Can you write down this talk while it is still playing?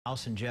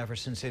House in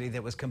Jefferson City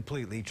that was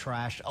completely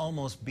trashed,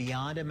 almost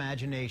beyond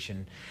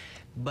imagination.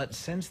 But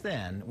since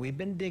then, we've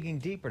been digging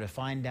deeper to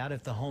find out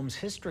if the home's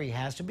history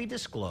has to be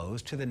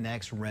disclosed to the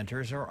next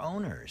renters or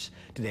owners.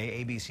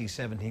 Today, ABC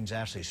 17's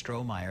Ashley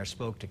Strohmeyer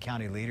spoke to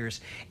county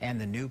leaders and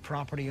the new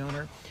property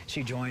owner.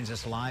 She joins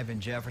us live in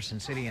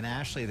Jefferson City. And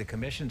Ashley, the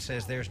commission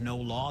says there's no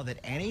law that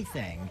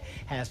anything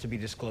has to be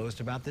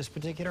disclosed about this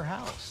particular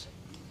house.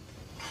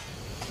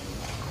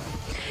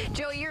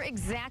 Joey, you're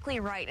exactly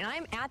right, and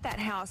I'm at that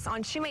house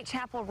on Shoemate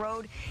Chapel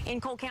Road in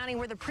Cole County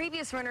where the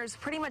previous renters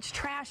pretty much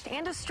trashed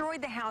and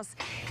destroyed the house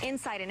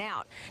inside and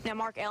out. Now,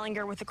 Mark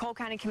Ellinger with the Cole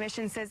County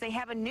Commission says they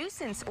have a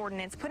nuisance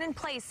ordinance put in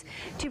place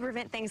to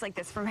prevent things like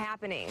this from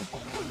happening.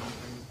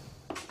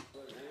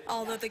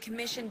 Although the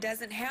commission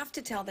doesn't have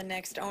to tell the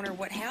next owner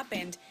what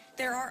happened,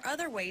 there are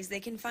other ways they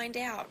can find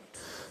out.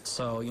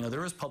 So,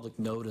 there is public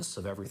notice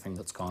of everything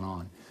that's gone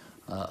on.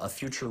 A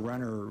future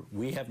renter,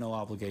 we have no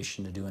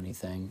obligation to do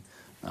anything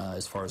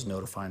as far as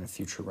notifying a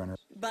future renter.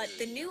 But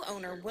the new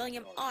owner,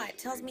 William Ott,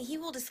 tells me he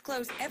will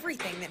disclose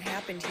everything that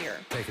happened here.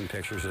 Taking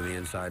pictures of the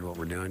inside, what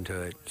we're doing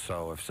to it,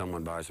 so if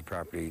someone buys a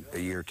property a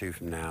year or two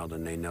from now,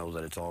 then they know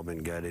that it's all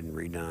been gutted and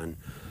redone,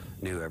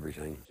 new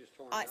everything.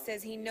 Ott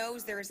says he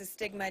knows there is a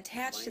stigma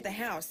attached to the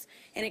house,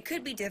 and it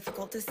could be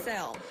difficult to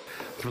sell.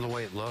 From the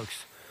way it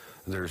looks,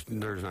 there's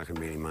not going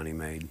to be any money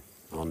made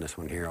on this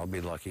one here. I'll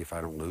be lucky if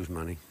I don't lose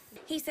money.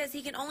 He says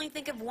he can only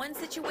think of one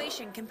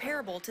situation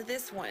comparable to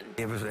this one.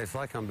 It's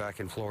like I'm back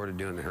in Florida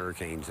doing the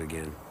hurricanes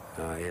again.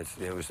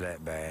 It was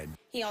that bad.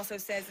 He also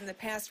says in the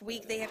past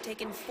week they have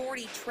taken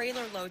 40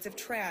 trailer loads of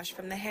trash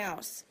from the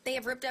house. They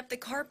have ripped up the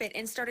carpet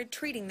and started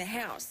treating the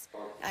house.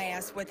 I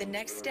asked what the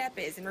next step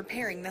is in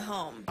repairing the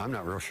home. I'm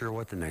not real sure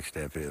what the next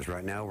step is.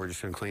 Right now, we're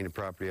just going to clean the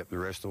property up the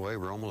rest of the way.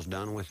 We're almost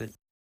done with it.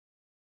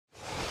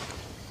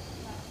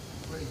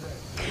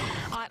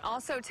 Ott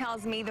also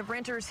tells me the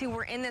renters who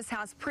were in this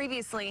house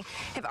previously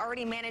have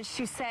already managed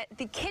to set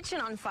the kitchen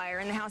on fire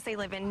in the house they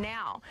live in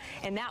now,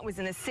 and that was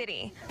in the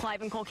city.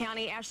 Live in Cole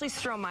County, Ashley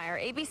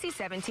Strohmeyer, ABC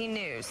 17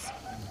 News.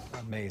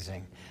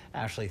 Amazing.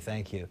 Ashley,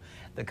 thank you.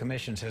 The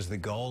commission says the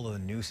goal of the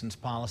nuisance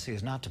policy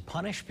is not to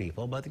punish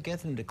people, but to get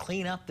them to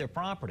clean up their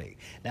property.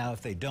 Now,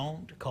 if they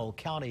don't, Cole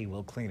County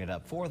will clean it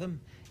up for them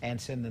and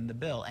send them the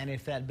bill. And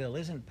if that bill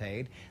isn't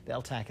paid,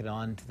 they'll tack it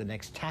on to the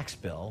next tax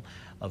bill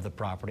of the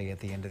property at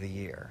the end of the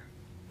year.